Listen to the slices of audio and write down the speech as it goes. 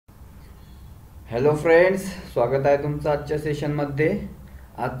Hello friends, स्वागत आहे तुमचं आजच्या सेशनमध्ये.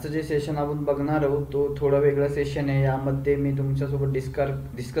 आजचं जे सेशन आपण बघणार आहोत तो थोडं वेगळं सेशन आहे. यामध्ये मी तुमच्यासोबत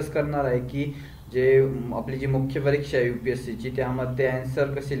डिस्कस करणार आहे की आपली जी मुख्य परीक्षा आहे UPSCची, त्यामध्ये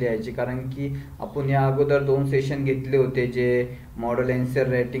आन्सर कसे लिहायचे. कारण की आपण या अगोदर 2 सेशन घेतले होते जे मॉडेल आन्सर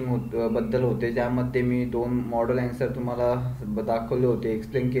रायटिंग बद्दल होते. त्यामध्ये मी 2 मॉडेल आन्सर तुम्हाला दाखवले होते,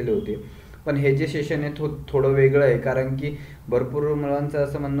 एक्सप्लेन केले होते. पण हे जे सेशन आहे थोडं वेगळं आहे. कारण की भरपूर मुलांचं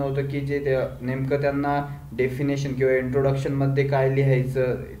असं म्हणणं होतं की नेमकं त्यांना डेफिनेशन किंवा इंट्रोडक्शनमध्ये काय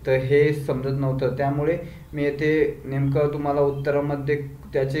लिहायचं तर हे समजत नव्हतं. त्यामुळे मी येथे नेमकं तुम्हाला उत्तरामध्ये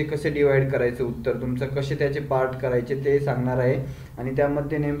त्याचे कसे डिवाईड करायचे, उत्तर तुमचं कसे त्याचे पार्ट करायचे ते सांगणार आहे. आणि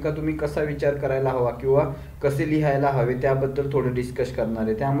त्यामध्ये नेमका तुम्ही कसा विचार करायला हवा किंवा कसे लिहायला हवे त्याबद्दल थोडं डिस्कस करणार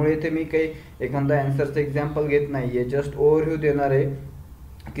आहे. त्यामुळे इथे मी काही एखादा आन्सरचं एक्झाम्पल घेत नाही आहे, जस्ट ओव्हरव्ह्यू देणार आहे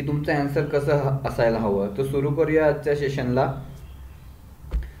की तुमचं आन्सर कसं असायला हवं. तर सुरू करूया आजच्या सेशनला.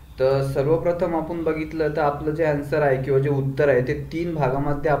 तर सर्वप्रथम आपण बघितलं तर आपलं जे आन्सर आहे किंवा जे उत्तर आहे ते 3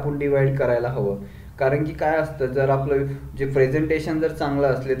 भागामध्ये आपण डिवाइड करायला हवं. कारण की काय असतं, जर आपलं जे प्रेझेंटेशन जर चांगलं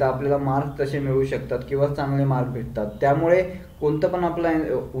असले तर आपल्याला मार्क्स तसे मिळू शकतात किंवा चांगले मार्क भेटतात. त्यामुळे कोणतं पण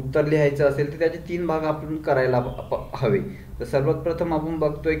आपलं उत्तर लिहायचं असेल तर त्याचे 3 भाग आपण करायला हवे. तर सर्वात प्रथम आपण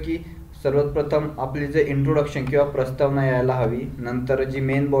बघतोय की सर्वात प्रथम आपली जे इंट्रोडक्शन किंवा प्रस्तावना यायला हवी, नंतर जी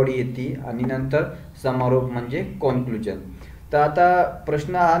मेन बॉडी येते आणि नंतर समारोप म्हणजे कॉन्क्लुजन. तर आता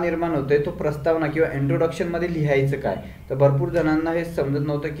प्रश्न हा निर्माण होतोय, तो प्रस्तावना किंवा इंट्रोडक्शनमध्ये लिहायचं काय. तर भरपूर जणांना हे समजत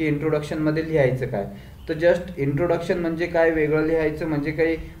नव्हतं की इंट्रोडक्शनमध्ये लिहायचं काय. तर जस्ट इंट्रोडक्शन म्हणजे काय, वेगळं लिहायचं म्हणजे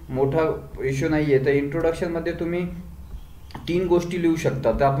काही मोठा इश्यू नाही आहे. तर इंट्रोडक्शनमध्ये तुम्ही 3 गोष्टी लिहू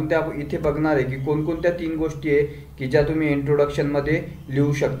शकता. तर आपण त्या इथे बघणार आहे की कोणकोणत्या 3 गोष्टी आहे की ज्या तुम्ही इंट्रोडक्शनमध्ये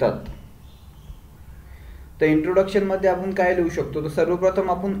लिहू शकतात. तर इंट्रोडक्शनमध्ये आपण काय लिहू शकतो, तर सर्वप्रथम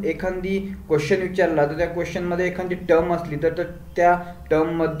आपण एखादी क्वेश्चन विचारला तर त्या क्वेश्चनमध्ये एखादी टर्म असली तर त्या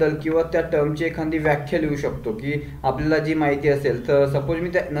टर्मबद्दल किंवा त्या टर्मची एखादी व्याख्या लिहू शकतो की आपल्याला जी माहिती असेल. तर सपोज मी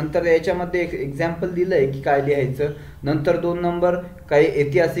नंतर याच्यामध्ये एक एक्झाम्पल दिलं आहे की काय लिहायचं. नंतर 2 नंबर काही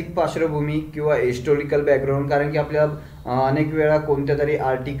ऐतिहासिक पार्श्वभूमी किंवा हिस्टॉरिकल बॅकग्राऊंड. कारण की आपल्याला अनेक वेळा कोणत्या तरी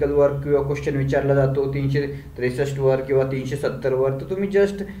आर्टिकलवर किंवा क्वेश्चन विचारला जातो 363 किंवा 370 तर तुम्ही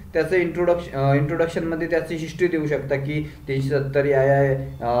जस्ट त्याचं इंट्रोडक्शनमध्ये त्याची हिस्ट्री देऊ शकता की 370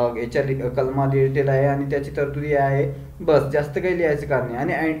 याच्या कलमा डिटेल आहे आणि त्याची तरतुदी आहे. बस, जास्त काही लिहायचं कारण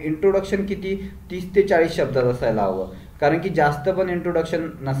नाही. आणि इंट्रोडक्शन किती 30 ते 40 शब्दात असायला हवं. कारण की जास्त पण इंट्रोडक्शन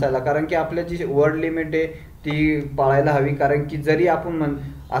नसायला, कारण की आपल्या जी वर्ड लिमिट आहे ती पाळायला हवी. कारण की जरी आपण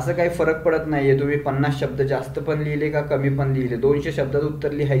असं काही फरक पडत नाही आहे, तुम्ही 50 शब्द जास्त पण लिहिले का कमी पण लिहिले, 200 शब्दात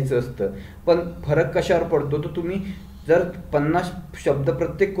उत्तर लिहायचं असतं. पण फरक कशावर पडतो, तर तुम्ही जर 50 शब्द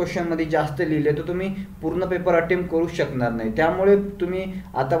प्रत्येक क्वेश्चनमध्ये जास्त लिहिले तर तुम्ही पूर्ण पेपर अटेम्प्ट करू शकणार नाही. त्यामुळे तुम्ही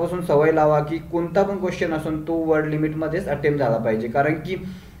आतापासून सवय लावा की कोणता पण क्वेश्चन असून तो वर्ड लिमिटमध्येच अटेम्प्ट झाला पाहिजे. कारण की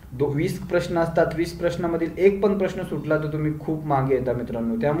 20 प्रश्न असतात, 20 प्रश्नामधील एक पण प्रश्न सुटला तर तुम्ही खूप मागे येता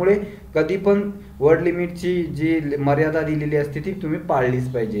मित्रांनो. त्यामुळे कधी पण वर्ड लिमिटची जी मर्यादा दिलेली असते ती तुम्ही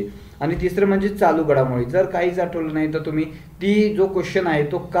पाळलीच पाहिजे. आणि तिसरं म्हणजे चालू घडामोडी. जर काहीच आठवलं नाही तर तुम्ही जो क्वेश्चन आहे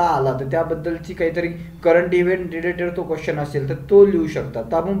तो का आला तर त्याबद्दलची काहीतरी करंट इव्हेंट रिलेटेड तो क्वेश्चन असेल तर तो लिहू शकता.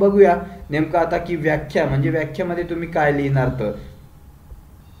 तर आपण बघूया नेमकं आता की व्याख्या म्हणजे व्याख्यामध्ये तुम्ही काय लिहिणार. तर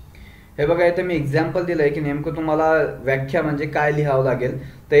हे बघा, इथं मी एक्झाम्पल दिलं आहे की नेमकं तुम्हाला व्याख्या म्हणजे काय लिहावं लागेल.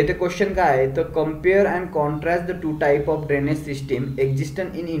 तर इथे क्वेश्चन काय आहे, तर compare and contrast the 2 type of drainage system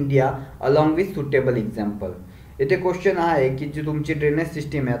existent in India along with suitable example. इथे क्वेश्चन हा आहे की जी तुमची ड्रेनेज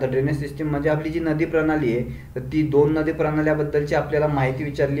सिस्टीम आहे, आता ड्रेनेज सिस्टीम म्हणजे आपली जी नदी प्रणाली आहे तर ती 2 नदी प्रणाल्याबद्दलची आपल्याला माहिती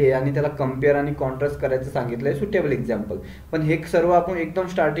विचारली आहे आणि त्याला कम्पेअर आणि कॉन्ट्रास्ट करायचं सांगितलं आहे, सुटेबल एक्झाम्पल. पण हे सर्व आपण एकदम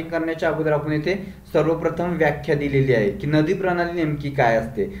स्टार्टिंग करण्याच्या अगोदर आपण इथे सर्वप्रथम व्याख्या दिलेली आहे की नदी प्रणाली नेमकी काय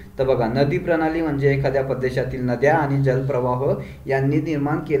असते. तर बघा, नदी प्रणाली म्हणजे एखाद्या प्रदेशातील नद्या आणि जलप्रवाह यांनी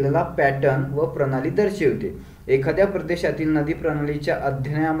निर्माण केलेला पॅटर्न व प्रणाली दर्शवते. एखाद्या प्रदेशातील नदी प्रणालीच्या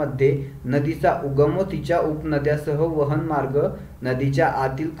अध्ययनामध्ये नदीचा उगम व तिच्या उपनद्यासह वहन मार्ग, नदीच्या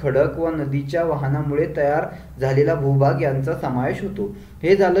आतील खडक व नदीच्या वाहनामुळे तयार झालेला भूभाग यांचा समावेश होतो.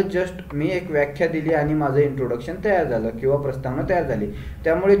 हे झालं जस्ट मी एक व्याख्या दिली आणि माझं इंट्रोडक्शन तयार झालं किंवा प्रस्तावना तयार झाली.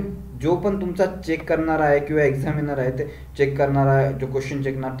 त्यामुळे जो पण तुमचा चेक करणार आहे किंवा एक्झामिनर आहे ते चेक करणार आहे, जो क्वेश्चन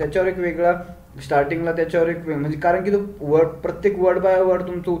चेक करणार त्याच्यावर एक वेगळा स्टार्टिंगला त्याच्यावर एक म्हणजे, कारण की तो प्रत्येक वर्ड बाय वर्ड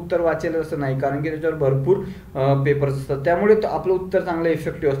तुमचं उत्तर वाचेल असं नाही, कारण की त्याच्यावर भरपूर पेपर्स असतात. त्यामुळे आपलं उत्तर चांगलं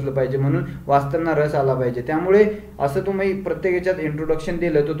इफेक्टिव्ह असलं पाहिजे, म्हणून वाचताना रस आला पाहिजे. त्यामुळे असं तुम्ही प्रत्येक याच्यात इंट्रोडक्शन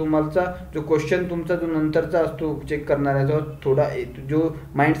दिलं तर तुम्हाला जो क्वेश्चन तुमचा जो नंतरचा असतो चेक करणाऱ्याचा थोडा जो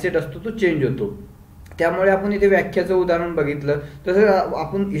माइंडसेट असतो तो चेंज होतो. त्यामुळे आपण इथे व्याख्याचं उदाहरण बघितलं. तसं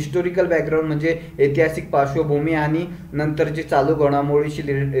आपण हिस्टोरिकल बॅकग्राऊंड म्हणजे ऐतिहासिक पार्श्वभूमी आणि नंतरचे चालू घडामोडीशी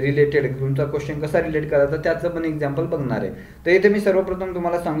रिलेटेड तुमचा क्वेश्चन कसा रिलेट करायचा त्याचं पण एक्झाम्पल बघणार आहे. तर इथे मी सर्वप्रथम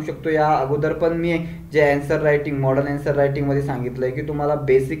तुम्हाला सांगू शकतो, या अगोदर पण मी जे अँसर रायटिंग मॉडर्न अँसर रायटिंगमध्ये सांगितलं आहे की तुम्हाला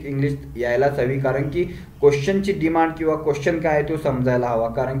बेसिक इंग्लिश यायलाच हवी, कारण की क्वेश्चनची डिमांड किंवा क्वेश्चन काय आहे तो समजायला हवा.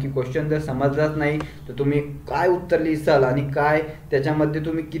 कारण की क्वेश्चन जर समजलाच नाही तर तुम्ही काय उत्तर लिहिसाल आणि काय त्याच्यामध्ये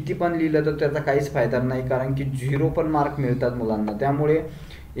तुम्ही किती पण लिहिलं तर त्याचा काहीच फायदा नाही, कारण की 0 पण मार्क मिळतात मुलांना. त्यामुळे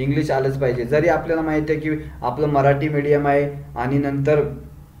इंग्लिश आलंच पाहिजे. जरी आपल्याला माहिती आहे की आपलं मराठी मीडियम आहे आणि नंतर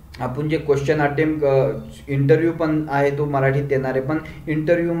आपण जे क्वेश्चन अटेम्प्ट इंटरव्ह्यू पण आहे तो मराठीत देणार आहे, पण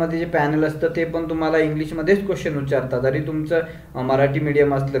इंटरव्ह्यूमध्ये जे पॅनल असतं ते पण तुम्हाला इंग्लिशमध्येच क्वेश्चन विचारतात जरी तुमचं मराठी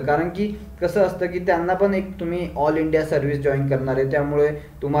मीडियम असलं. कारण की कसं असतं की त्यांना पण एक तुम्ही ऑल इंडिया सर्व्हिस जॉईन करणार आहे, त्यामुळे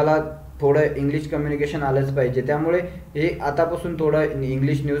तुम्हाला थोडं इंग्लिश कम्युनिकेशन आलंच पाहिजे. त्यामुळे हे आतापासून थोडं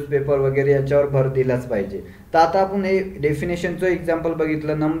इंग्लिश न्यूजपेपर वगैरे याच्यावर भर दिलाच पाहिजे. तर आता आपण हे डेफिनेशनचं एक्झाम्पल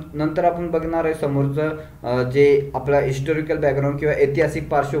बघितलं. नंतर आपण बघणार आहे समोरचं जे आपला हिस्टोरिकल बॅकग्राऊंड किंवा ऐतिहासिक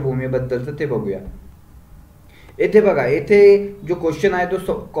पार्श्वभूमीबद्दलचं ते बघूया. येथे बघा, येथे जो क्वेश्चन आहे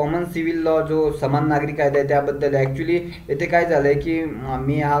तो कॉमन सिव्हिल लॉ जो समान नागरी कायदा आहे त्याबद्दल. ॲक्च्युली येथे काय झालं आहे की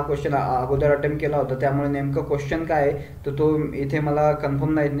मी हा क्वेश्चन अगोदर अटेम्प्ट केला होता, त्यामुळे नेमकं क्वेश्चन काय आहे तर तो इथे मला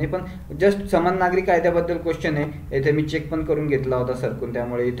कन्फर्म माहीत नाही, पण जस्ट समान नागरी कायद्याबद्दल क्वेश्चन आहे. येथे मी चेक पण करून घेतला होता सरकून,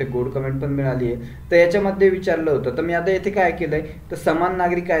 त्यामुळे इथे गुड कमेंट पण मिळाली आहे. तर याच्यामध्ये विचारलं होतं, तर मी आता येथे काय केलं आहे तर समान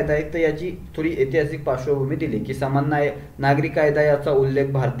नागरी कायदा आहे, तर याची थोडी ऐतिहासिक पार्श्वभूमी दिली की समान नागरी कायदा याचा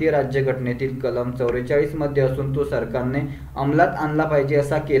उल्लेख भारतीय राज्यघटनेतील कलम 44 मध्ये असून तो सरकारने अंमलात आणला पाहिजे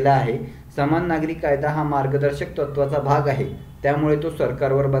असा केला आहे. समान नागरी कायदा हा मार्गदर्शक तत्वाचा भाग आहे, त्यामुळे तो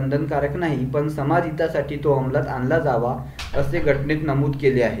सरकारवर बंधनकारक नाही, पण समाज हितासाठी तो अंमलात आणला जावा असे घटनेत नमूद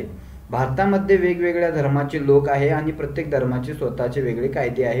केले आहे. भारतामध्ये वेगवेगळ्या धर्माचे लोक आहे आणि प्रत्येक धर्माचे स्वतःचे वेगळे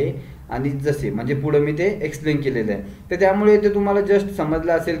कायदे आहे आणि जसे म्हणजे पुढे मी ते एक्सप्लेन केलेलं आहे. तर त्यामुळे ते तुम्हाला जस्ट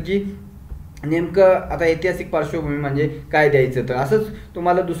समजलं असेल की नेमकं आता ऐतिहासिक पार्श्वभूमी म्हणजे काय द्यायचं. तर असंच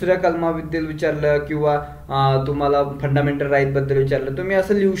तुम्हाला दुसऱ्या कलमाबद्दल विचारलं किंवा तुम्हाला फंडामेंटल राईटबद्दल विचारलं, तुम्ही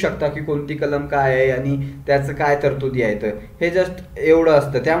असं लिहू शकता की कोणती कलम काय आहे आणि त्याचं काय तरतुदी आहे. तर हे जस्ट एवढं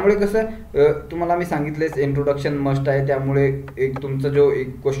असतं. त्यामुळे कसं तुम्हाला मी सांगितलेच इंट्रोडक्शन मस्ट आहे, त्यामुळे एक तुमचा जो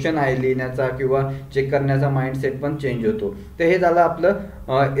एक क्वेश्चन आहे लिहिण्याचा किंवा चेक करण्याचा माइंडसेट पण चेंज होतो. तर हे झालं आपलं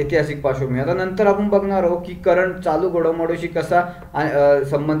ऐतिहासिक पार्श्वभूमी. आता नंतर आपण बघणार आहोत की करंट चालू घडामोडीशी कसा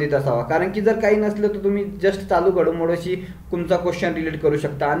संबंधित असावा. कारण की जर काही नसलं तर तुम्ही जस्ट चालू घडामोडीशी तुमचा क्वेश्चन रिलेट करू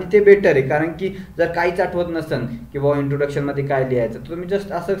शकता आणि ते बेटर आहे. कारण की जर काहीच आठवत नसेल की बाबा इंट्रोडक्शनमध्ये काय लिहायचं तर तुम्ही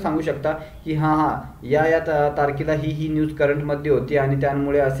जस्ट असं सांगू शकता की या तारखेला ही न्यूज करंटमध्ये होती आणि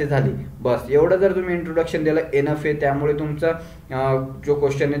त्यामुळे असे झाले, बस एवढं जर तुम्ही इंट्रोडक्शन दिलं एनफ आहे. त्यामुळे तुमचा जो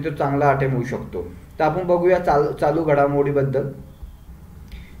क्वेश्चन आहे तो चांगला अटेम्प्ट होऊ शकतो. तर आपण बघूया चालू घडामोडीबद्दल.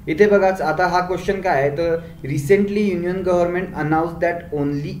 इथे बघा, आता हा क्वेश्चन काय आहे तर recently union government announce that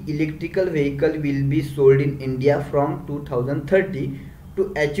only electrical vehicle will be sold in India from 2030 to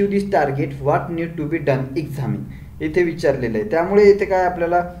achieve this target what need to be done examine इथे विचारलेलं आहे. त्यामुळे इथे काय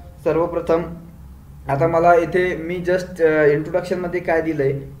आपल्याला सर्वप्रथम आता मला इथे मी जस्ट इंट्रोडक्शनमध्ये काय दिलं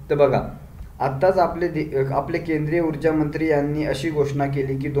आहे तर बघा, आत्ताच आपले केंद्रीय ऊर्जा मंत्री यांनी अशी घोषणा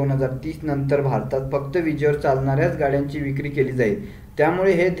केली की 2030 नंतर भारतात फक्त विजेवर चालणाऱ्याच गाड्यांची विक्री केली जाईल.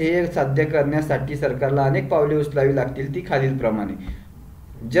 त्यामुळे हे ध्येय साध्य करण्यासाठी सरकारला अनेक पावले उचलावी लागतील, ती खालीलप्रमाणे.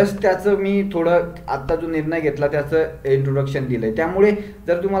 जस्ट त्याचं मी थोडं आत्ता जो निर्णय घेतला त्याचं इंट्रोडक्शन दिलं आहे. त्यामुळे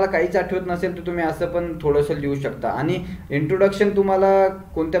जर तुम्हाला काहीच आठवत नसेल तर तुम्ही असं पण थोडंसं लिहू शकता. आणि इंट्रोडक्शन तुम्हाला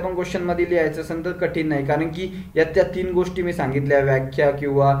कोणत्या पण क्वेश्चनमध्ये लिहायचं असेल तर कठीण नाही, कारण की यात त्या 3 गोष्टी मी सांगितल्या, व्याख्या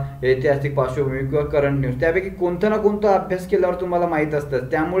किंवा ऐतिहासिक पार्श्वभूमी किंवा करंट न्यूज, त्यापैकी कोणतं ना कोणतं अभ्यास केल्यावर तुम्हाला माहीत असतं.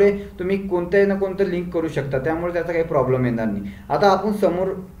 त्यामुळे तुम्ही कोणत्याही ना कोणतं लिंक करू शकता, त्यामुळे त्याचा काही प्रॉब्लेम येणार नाही. आता आपण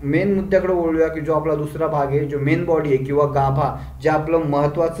समोर मेन मुद्द्याकडे वळूया की जो आपला दुसरा भाग आहे, जो मेन बॉडी आहे किंवा गाभा, जे आपलं महत्त्वाचं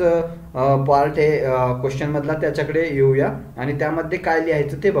पार्ट आहे क्वेश्चन मधला, त्याच्याकडे येऊया आणि त्यामध्ये काय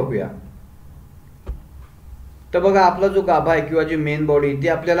लिहायचं ते बघूया. तर बघा, आपला जो गाभा आहे किंवा जी मेन बॉडी ती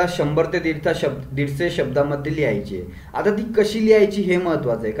आपल्याला 100 ते 150 शब्दामध्ये लिहायची आहे. आता ती कशी लिहायची हे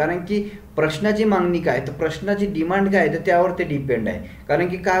महत्त्वाचं आहे, कारण की प्रश्नाची मागणी काय तर प्रश्नाची डिमांड काय तर त्यावर ते डिपेंड आहे. कारण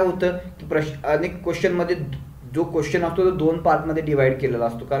की काय होतं की अनेक क्वेश्चनमध्ये जो क्वेश्चन असतो तो 2 पार्टमध्ये डिवाइड केलेला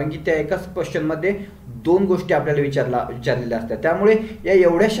असतो, कारण की त्या एकाच क्वेश्चनमध्ये 2 गोष्टी आपल्याला विचारलेल्या असतात. त्यामुळे या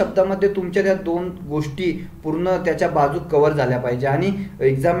एवढ्या शब्दामध्ये तुमच्या त्या 2 गोष्टी पूर्ण त्याच्या बाजू कव्हर झाल्या पाहिजे आणि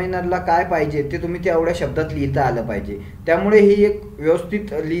एक्झामिनरला काय पाहिजे ते तुम्ही त्या एवढ्या शब्दात लिहिता आलं पाहिजे. त्यामुळे ही एक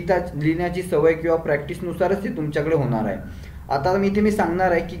व्यवस्थित लिहिण्याची सवय किंवा प्रॅक्टिसनुसारच ती तुमच्याकडे होणार आहे. आता मी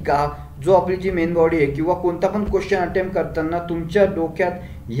सांगणार आहे की जो आपली जी मेन बॉडी आहे किंवा कोणता पण क्वेश्चन अटेम्प्ट करताना तुमच्या डोक्यात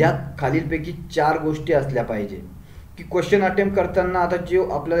या खालीलपैकी 4 गोष्टी असल्या पाहिजे. की क्वेश्चन अटेम्प्ट करताना आता जो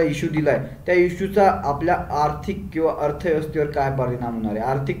आपल्याला इश्यू दिलाय त्या इश्यूचा आपल्या आर्थिक किंवा अर्थव्यवस्थेवर काय परिणाम होणार आहे,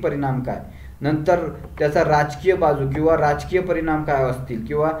 आर्थिक परिणाम काय, नंतर त्याचा राजकीय बाजू किंवा राजकीय परिणाम काय असतील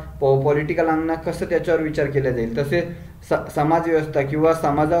किंवा पॉलिटिकल अंगना कसं त्याच्यावर विचार केला जाईल, तसेच समाज व्यवस्था किंवा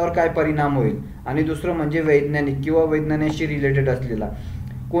समाजावर काय परिणाम होईल, आणि दुसरं म्हणजे वैज्ञानिक किंवा वैज्ञानिकशी रिलेटेड असलेला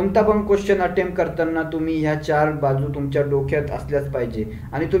कोणता पण क्वेश्चन अटेम्प्ट करताना तुम्ही ह्या 4 बाजू तुमच्या डोक्यात असल्याच पाहिजे.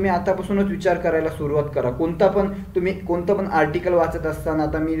 आणि तुम्ही आतापासूनच विचार करायला सुरुवात करा. तुम्ही कोणतं पण आर्टिकल वाचत असताना,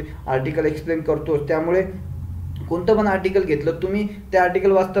 आता मी आर्टिकल एक्सप्लेन करतो त्यामुळे कोणतं पण आर्टिकल घेतलं तुम्ही त्या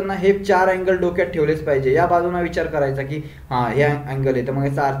आर्टिकल वाचताना हे 4 अँगल डोक्यात ठेवलेच पाहिजे. या बाजूना विचार करायचा की हां हे अँगल आहे तर मग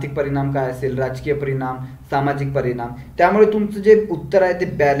याचा आर्थिक परिणाम काय असेल, राजकीय परिणाम, सामाजिक परिणाम. त्यामुळे तुमचं जे उत्तर आहे ते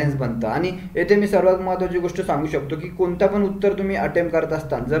बॅलन्स बनतं. आणि येथे मी सर्वात महत्त्वाची गोष्ट सांगू शकतो की कोणता पण उत्तर तुम्ही अटेम्प्ट करत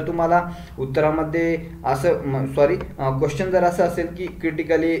असताना जर तुम्हाला उत्तरामध्ये क्वेश्चन जर असं असेल की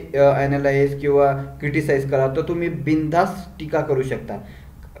क्रिटिकली ॲनालाइज किंवा क्रिटिसाइज करा तर तुम्ही बिनधास्त टीका करू शकता.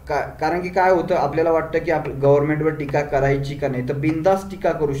 कारण की काय होतं, आपल्याला वाटतं की गव्हर्नमेंटवर टीका करायची का नाही, तर बिनधास्त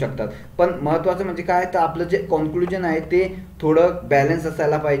टीका करू शकतात. पण महत्त्वाचं म्हणजे काय, तर आपलं जे कॉन्क्लुजन आहे ते थोडं बॅलन्स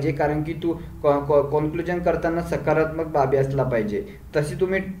असायला पाहिजे. कारण की कॉन्क्लुजन करताना सकारात्मक बाबी असला पाहिजे. तशी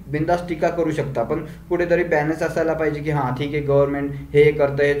तुम्ही बिनधास्त टीका करू शकता पण कुठेतरी बॅलन्स असायला पाहिजे की हां ठीक आहे गव्हर्नमेंट हे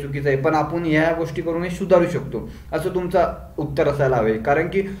करतं हे चुकीचं आहे पण आपण ह्या गोष्टी करून हे सुधारू शकतो असं तुमचं उत्तर असायला हवे. कारण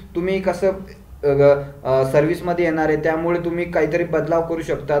की तुम्ही कसं सर्व्हिसमध्ये येणार आहे त्यामुळे तुम्ही काहीतरी बदलाव करू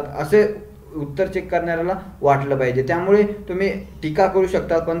शकतात असे उत्तर चेक करणाऱ्याला वाटलं पाहिजे. त्यामुळे तुम्ही टीका करू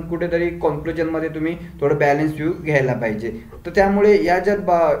शकतात पण कुठेतरी कॉन्क्लुजनमध्ये तुम्ही थोडं बॅलन्स व्ह्यू घ्यायला पाहिजे. तर त्यामुळे या जर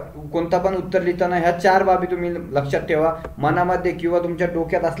कोणता पण उत्तर लिहिताना ह्या 4 बाबी तुम्ही लक्षात ठेवा, मनामध्ये किंवा तुमच्या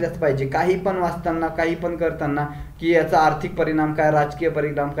डोक्यात असल्याच पाहिजे. काही पण वाचताना, काही पण करताना की याचा आर्थिक परिणाम काय, राजकीय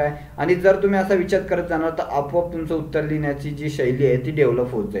परिणाम काय. आणि जर तुम्ही असा विचार करत जाणार तर आपोआप तुमचं उत्तर लिहिण्याची जी शैली आहे ती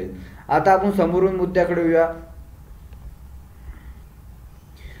डेव्हलप होत जाईल. आता आपण समोरून मुद्द्याकडे येऊया.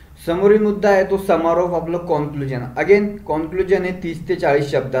 समोरील मुद्दा आहे तो समारोप, आपलं कॉन्क्लुजन. अगेन कॉन्क्लुजन हे 30 ते 40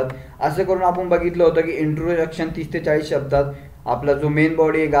 शब्दात. असं करून आपण बघितलं होतं की इंट्रोडक्शन 30 ते 40 शब्दात, आपला जो मेन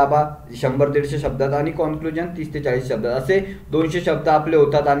बॉडी आहे गाभा 100-150 शब्दात आणि कॉन्क्लुजन 30 ते 40 शब्दात, असे 200 शब्द आपले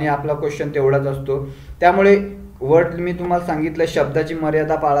होतात आणि आपला क्वेश्चन तेवढाच असतो. त्यामुळे मी तुम्हाला सांगितलं शब्दाची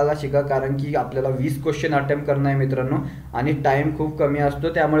मर्यादा पाळायला शिका. कारण की आपल्याला 20 क्वेश्चन अटेम्प्ट करणं आहे मित्रांनो आणि टाइम खूप कमी असतो.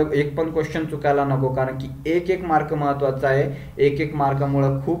 त्यामुळे एक पण क्वेश्चन चुकायला नको. कारण की एक मार्क महत्त्वाचा आहे. एक मार्कामुळे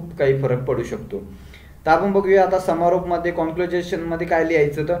खूप काही फरक पडू शकतो. तर आपण बघूया आता समारोपमध्ये, कॉन्क्लुजनमध्ये काय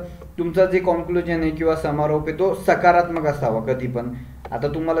लिहायचं. तर तुमचं जे कॉन्क्लुजन आहे किंवा समारोप आहे तो सकारात्मक असावा कधी पण. आता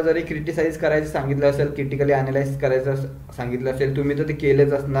तुम्हाला जरी क्रिटिसाइज करायचं सांगितलं असेल, क्रिटिकली अनालाइज करायचं सांगितलं असेल, तुम्ही तर ते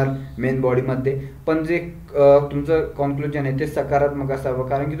केलेच असणार मेन बॉडीमध्ये. पण जे तुमचं कॉन्क्लुजन आहे ते सकारात्मक असावं.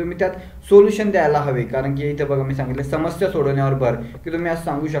 कारण की तुम्ही त्यात सोल्युशन द्यायला हवे. कारण की इथं बघा मी सांगितलं समस्या सोडवण्यावर भर, की तुम्ही असं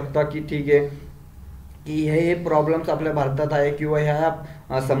सांगू शकता की ठीक आहे की हे प्रॉब्लेम्स आपल्या भारतात आहे किंवा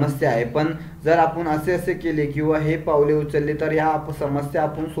ह्या समस्या आहे पण जर आपण असे केले किंवा हे पावले उचलले तर ह्या समस्या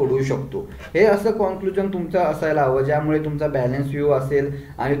आपण सोडवू शकतो. हे असं कॉन्क्लुजन तुमचं असायला हवं ज्यामुळे तुमचा बॅलन्स व्ह्यू असेल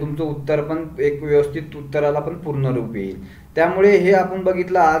आणि तुमचं उत्तर पण एक व्यवस्थित उत्तराला पण पूर्ण रूप येईल. त्यामुळे हे आपण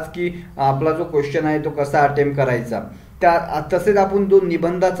बघितलं आज की आपला जो क्वेश्चन आहे तो कसा अटेम्प्ट करायचा. तसेच आपण जो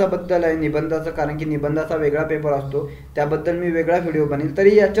निबंधाचा बद्दल आहे, निबंधाचा, कारण की निबंधाचा वेगळा पेपर असतो त्याबद्दल मी वेगळा व्हिडिओ बनेल.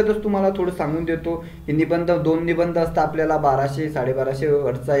 तरी याच्यातच तुम्हाला थोडं सांगून देतो की निबंध 2 निबंध असतात आपल्याला, 1200-1250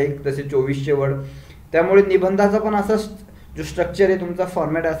 वर्डचा एक, तसे 2400 वर्ड. त्यामुळे निबंधाचा पण असा जो स्ट्रक्चर आहे तुमचा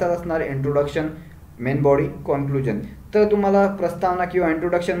फॉर्मॅट असाच असणार, इंट्रोडक्शन, मेन बॉडी, कॉन्क्लुजन. तर तुम्हाला प्रस्तावना किंवा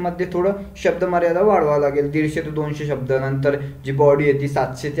इंट्रोडक्शनमध्ये थोडं शब्द मर्यादा वाढवावं लागेल, 150 ते 200 शब्द. नंतर जी बॉडी आहे ती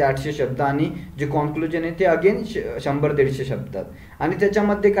 700 ते 800 शब्द आणि जे कॉन्क्लुजन आहे ते अगेन 100-150 शब्दात. आणि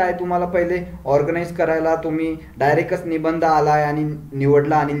त्याच्यामध्ये काय तुम्हाला पहिले ऑर्गनाईज करायला, तुम्ही डायरेक्टच निबंध आलाय आणि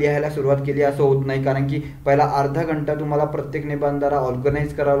निवडला आणि लिहायला सुरुवात केली असं होत नाही. कारण की पहिला अर्धा घंटा तुम्हाला प्रत्येक निबंधाला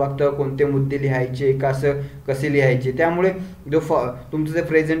ऑर्गनाईज करावं लागतं, कोणते मुद्दे लिहायचे, कसे लिहायचे. त्यामुळे तुमचं जे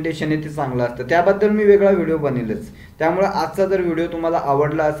प्रेझेंटेशन आहे ते चांगलं असतं. त्याबद्दल मी वेगळा व्हिडिओ बनेलच. त्यामुळे आजचा जर व्हिडिओ तुम्हाला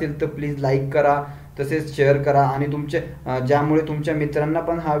आवडला असेल तर प्लीज लाईक करा, तसेच शेअर करा आणि ज्यामुळे तुमच्या मित्रांना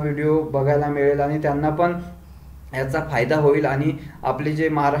पण हा व्हिडिओ बघायला मिळेल आणि त्यांना पण याचा फायदा होईल. आणि आपले जे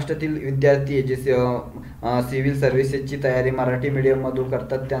महाराष्ट्रातील विद्यार्थी आहे जे सिव्हिल सर्व्हिसेसची तयारी मराठी मीडियममधून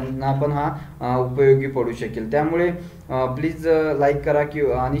करतात त्यांना पण हा उपयोगी पडू शकेल. त्यामुळे प्लीज लाईक करा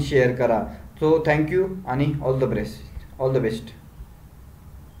आणि शेअर करा. सो थँक्यू आणि ऑल द बेस्ट.